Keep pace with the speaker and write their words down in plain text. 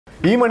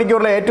ഈ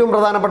മണിക്കൂറിലെ ഏറ്റവും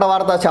പ്രധാനപ്പെട്ട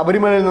വാർത്ത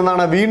ശബരിമലയിൽ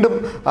നിന്നാണ്. വീണ്ടും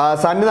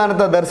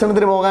സന്നിധാനത്ത്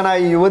ദർശനത്തിന്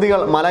പോകാനായി യുവതികൾ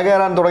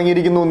മലകയറാൻ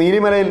തുടങ്ങിയിരിക്കുന്നു.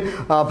 നീലിമലയിൽ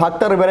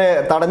ഭക്തർ ഇവരെ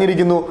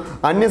തടഞ്ഞിരിക്കുന്നു.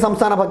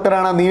 അന്യസംസ്ഥാന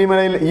ഭക്തരാണ്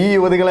നീലിമലയിൽ ഈ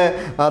യുവതികളെ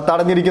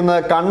തടഞ്ഞിരിക്കുന്നത്.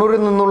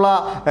 കണ്ണൂരിൽ നിന്നുള്ള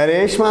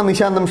രേഷ്മ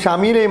നിശാന്തും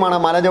ഷമീലയുമാണ്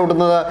മല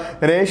ചവിട്ടുന്നത്.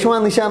 രേഷ്മ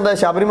നിശാന്ത്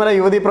ശബരിമല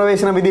യുവതി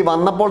പ്രവേശന വിധി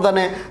വന്നപ്പോൾ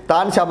തന്നെ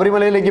താൻ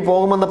ശബരിമലയിലേക്ക്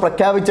പോകുമെന്ന്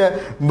പ്രഖ്യാപിച്ച്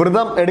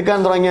വ്രതം എടുക്കാൻ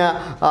തുടങ്ങിയ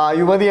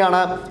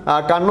യുവതിയാണ്.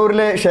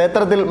 കണ്ണൂരിലെ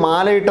ക്ഷേത്രത്തിൽ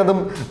മാലയിട്ടതും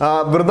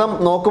വ്രതം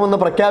നോക്കുമെന്ന്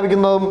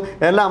പ്രഖ്യാപിക്കുന്നതും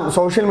എല്ലാം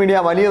സോഷ്യൽ മീഡിയ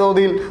വലിയ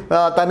തോതിൽ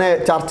തന്നെ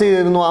ചർച്ച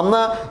ചെയ്തിരുന്നു.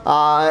 അന്ന്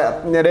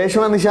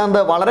രേഷ്മ നിശാന്ത്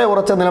വളരെ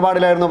ഉറച്ച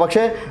നിലപാടിലായിരുന്നു.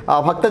 പക്ഷേ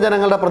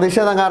ഭക്തജനങ്ങളുടെ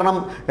പ്രതിഷേധം കാരണം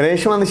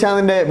രേഷ്മ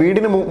നിശാന്തിൻ്റെ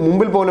വീടിന്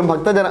മുമ്പിൽ പോലും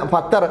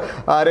ഭക്തർ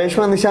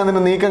രേഷ്മ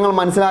നിശാന്തിൻ്റെ നീക്കങ്ങൾ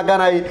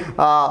മനസ്സിലാക്കാനായി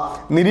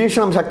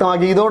നിരീക്ഷണം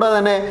ശക്തമാക്കി. ഇതോടെ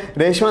തന്നെ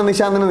രേഷ്മ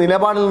നിശാന്തിൻ്റെ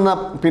നിലപാടിൽ നിന്ന്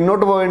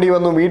പിന്നോട്ട് പോകേണ്ടി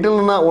വന്നു. വീട്ടിൽ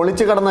നിന്ന്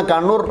ഒളിച്ചു കടന്ന്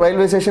കണ്ണൂർ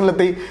റെയിൽവേ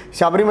സ്റ്റേഷനിലെത്തി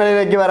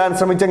ശബരിമലയിലേക്ക് വരാൻ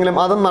ശ്രമിച്ചെങ്കിലും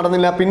അതും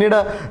നടന്നില്ല. പിന്നീട്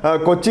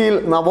കൊച്ചിയിൽ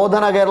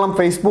നവോത്ഥാന കേരളം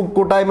ഫേസ്ബുക്ക്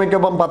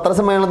കൂട്ടായ്മയ്ക്കൊപ്പം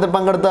പത്രസമ്മേളനത്തിൽ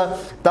പങ്കെടുത്ത്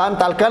താൻ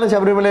തൽക്കാലം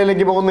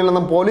ശബരിമലയിലേക്ക്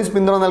പോകുന്നില്ലെന്നും പോലീസ്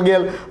പിന്തുണ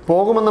നൽകിയാൽ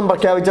പോകുമെന്നും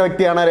പ്രഖ്യാപിച്ച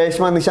വ്യക്തിയാണ്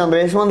രേഷ്മ നിശാന്ത്.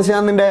 രേഷ്മ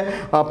നിശാന്തിൻ്റെ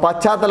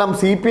പശ്ചാത്തലം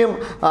CPM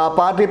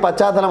പാർട്ടി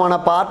പശ്ചാത്തലമാണ്.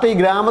 പാർട്ടി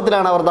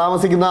ഗ്രാമത്തിലാണ് അവർ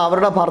താമസിക്കുന്നത്.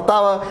 അവരുടെ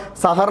ഭർത്താവ്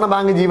സഹകരണ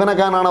ബാങ്ക്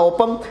ജീവനക്കാരനാണ്,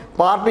 ഒപ്പം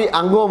പാർട്ടി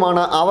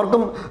അംഗവുമാണ്.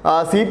 അവർക്കും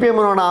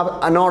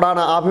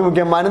CPM-നോടാണ്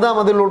ആഭിമുഖ്യം. വനിതാ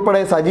മതിൽ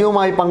ഉൾപ്പെടെ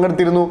സജീവമായി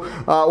പങ്കെടുത്തിരുന്നു.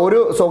 ഒരു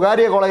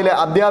സ്വകാര്യ കോളേജിലെ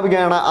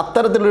അധ്യാപികയാണ്.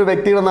 അത്തരത്തിലൊരു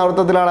വ്യക്തിയുടെ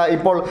നേതൃത്വത്തിലാണ്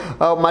ഇപ്പോൾ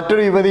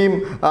മറ്റൊരു യുവതിയും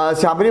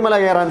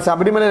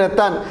ശബരിമലയിൽ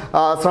എത്താൻ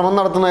ശ്രമം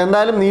നടത്തുന്നത്.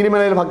 എന്തായാലും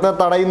നീലിമലയിൽ ഭക്തർ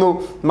തടയുന്നു.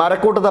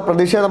 മരക്കൂട്ടത്തെ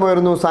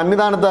പ്രതിഷേധമുയരുന്നു.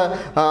 സന്നിധാനത്ത്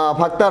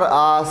ഭക്തർ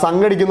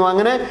സംഘടിക്കുന്നു.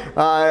 അങ്ങനെ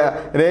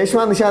രേഷ്മ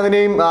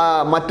നിശാന്തിനെയും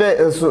മറ്റ്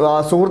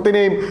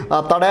സുഹൃത്തിനെയും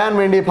തടയാൻ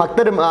വേണ്ടി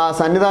ഭക്തരും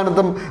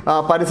സന്നിധാനത്തും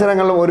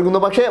പരിസരങ്ങളിലും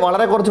ഒരുങ്ങുന്നു. പക്ഷേ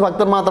വളരെ കുറച്ച്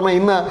ഭക്തർ മാത്രമേ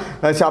ഇന്ന്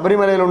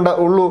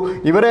ശബരിമലയിലുള്ളൂ.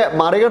 ഇവരെ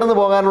മറികടന്നു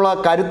പോകാനുള്ള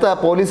കരുത്ത്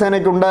പോലീസ്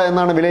സേനയ്ക്കുണ്ട്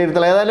എന്നാണ്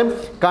വിലയിരുത്തൽ. ഏതായാലും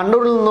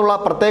കണ്ണൂരിൽ നിന്നുള്ള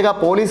പ്രത്യേക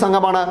പോലീസ്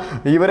സംഘമാണ്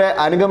ഇവരെ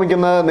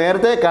അനുഗമിക്കുന്നത്.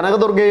 നേരത്തെ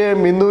കനകദുർഗയെയും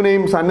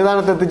ബിന്ദുവിനെയും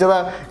സന്നിധാനത്ത് എത്തിച്ചത്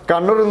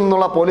കണ്ണൂരിൽ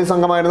നിന്നുള്ള പോലീസ്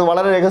സംഘമായിരുന്നു.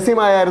 വളരെ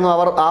രഹസ്യമായിരുന്നു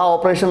അവർ ആ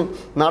ഓപ്പറേഷൻ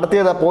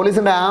നടത്തിയത്.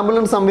 പോലീസിൻ്റെ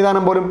ആംബുലൻസ്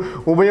സംവിധാനം പോലും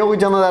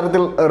ഉപയോഗിച്ചെന്ന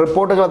തരത്തിൽ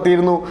റിപ്പോർട്ടുകൾ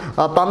എത്തിയിരുന്നു.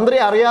 തന്ത്രി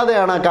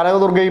അറിയാതെയാണ്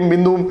കനകദുർഗയും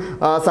ബിന്ദുവും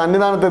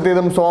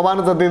സന്നിധാനത്തെത്തിയതും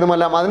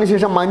സോപാനത്തെത്തിയതുമെല്ലാം.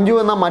 അതിനുശേഷം മഞ്ജു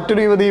എന്ന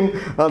മറ്റൊരു യുവതിയും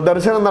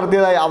ദർശനം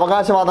നടത്തിയതായി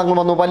അവകാശവാദങ്ങൾ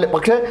വന്നു.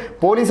 പക്ഷേ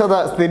പോലീസ് അത്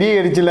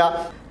സ്ഥിരീകരിച്ചില്ല.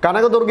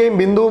 കനകദുർഗയും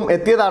ബിന്ദുവും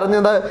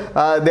എത്തിയതറിഞ്ഞത്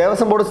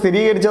ദേവസ്വം ബോർഡ്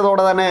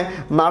സ്ഥിരീകരിച്ചതോടെ തന്നെ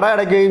നട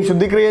അടയ്ക്കുകയും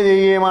ശുദ്ധിക്രിയ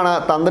ചെയ്യുകയുമാണ്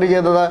തന്ത്രി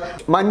ചെയ്തത്.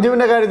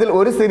 മഞ്ജുവിൻ്റെ കാര്യത്തിൽ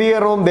ഒരു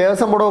സ്ഥിരീകരണവും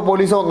ദേവസ്വം ബോർഡോ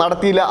പോലീസോ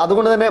നടത്തിയില്ല.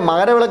 അതുകൊണ്ട് തന്നെ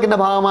മകരവിളക്കിൻ്റെ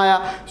ഭാഗമായ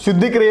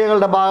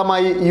ശുദ്ധിക്രിയകളുടെ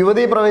ഭാഗമായി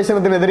യുവതീ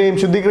പ്രവേശനത്തിനെതിരെയും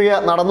ശുദ്ധിക്രിയ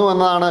നടന്നു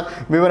എന്നതാണ്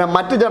വിവരം.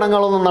 മറ്റു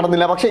ചടങ്ങുകളൊന്നും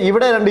നടന്നില്ല. പക്ഷേ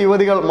ഇവിടെ 2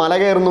 യുവതികൾ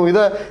മലകയറുന്നു.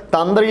 ഇത്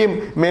തന്ത്രിയും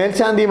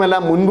മേൽശാന്തിയും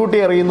എല്ലാം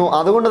മുൻകൂട്ടി അറിയുന്നു.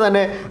 അതുകൊണ്ട്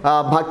തന്നെ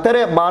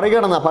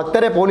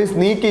ഭക്തരെ പോലീസ്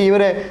നീക്കി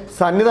ഇവരെ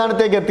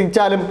സന്നിധാനത്തേക്ക്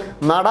എത്തിച്ചാലും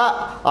നട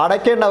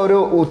അടയ്ക്കേണ്ട ഒരു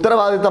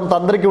ഉത്തരവാദിത്തം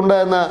തന്ത്രിക്കുണ്ട്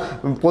എന്ന്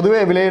പൊതുവെ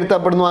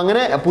വിലയിരുത്തപ്പെടുന്നു.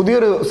 അങ്ങനെ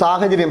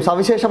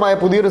സവിശേഷമായ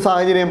പുതിയൊരു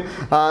സാഹചര്യം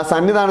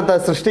സന്നിധാനത്ത്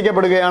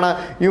സൃഷ്ടിക്കപ്പെടുകയാണ്.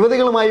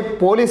 യുവതികളുമായി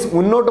പോലീസ്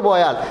മുന്നോട്ട്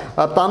പോയാൽ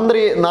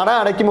തന്ത്രി നട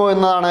അടയ്ക്കുമോ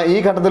എന്നതാണ് ഈ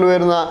ഘട്ടത്തിൽ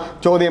ഉയരുന്ന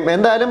ചോദ്യം.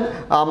 എന്തായാലും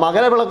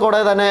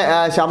മകരവിളക്കോടെ തന്നെ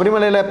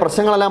ശബരിമലയിലെ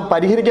പ്രശ്നങ്ങളെല്ലാം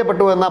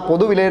പരിഹരിക്കപ്പെട്ടു എന്ന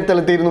പൊതു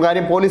വിലയിരുത്തലെത്തിയിരുന്നു.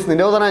 കാര്യം പോലീസ്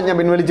നിരോധനാജ്ഞ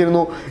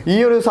പിൻവലിച്ചിരുന്നു. ഈ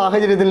ഒരു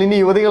സാഹചര്യത്തിൽ ഇനി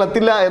യുവതികൾ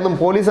എത്തില്ല എന്നും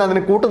പോലീസ്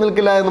അതിന്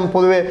കൂട്ടുനിൽക്കില്ല എന്നും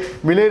പൊതുവെ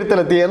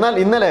വിലയിരുത്തലെത്തി. എന്നാൽ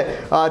ഇന്നലെ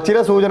ചില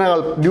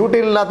സൂചനകൾ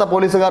ഡ്യൂട്ടിയിലില്ലാത്ത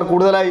പോലീസുകാർ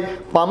കൂടുതലായി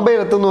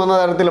പമ്പയിലെത്തുന്നു എന്ന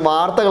തരത്തിൽ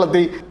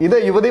വാർത്തകളെത്തി. ഇത്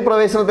യുവതി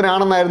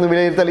പ്രവേശനത്തിനാണെന്നായിരുന്നു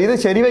വിലയിരുത്തൽ. ഇത്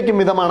ശരിവയ്ക്കും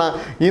വിധമാണ്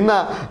ഇന്ന്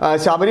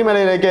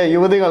ശബരിമലയിലേക്ക്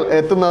യുവതികൾ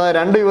എത്തുന്നത്.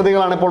 2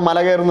 യുവതികളാണ് ഇപ്പോൾ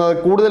മലകയറുന്നത്.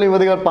 കൂടുതൽ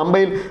യുവതികൾ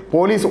പമ്പയിൽ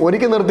പോലീസ്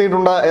ഒരുക്കി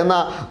നിർത്തിയിട്ടുണ്ട് എന്ന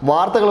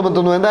വാർത്തകളും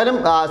എത്തുന്നു. എന്തായാലും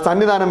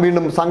സന്നിധാനം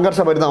വീണ്ടും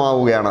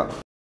സംഘർഷഭരിതമാവുകയാണ്.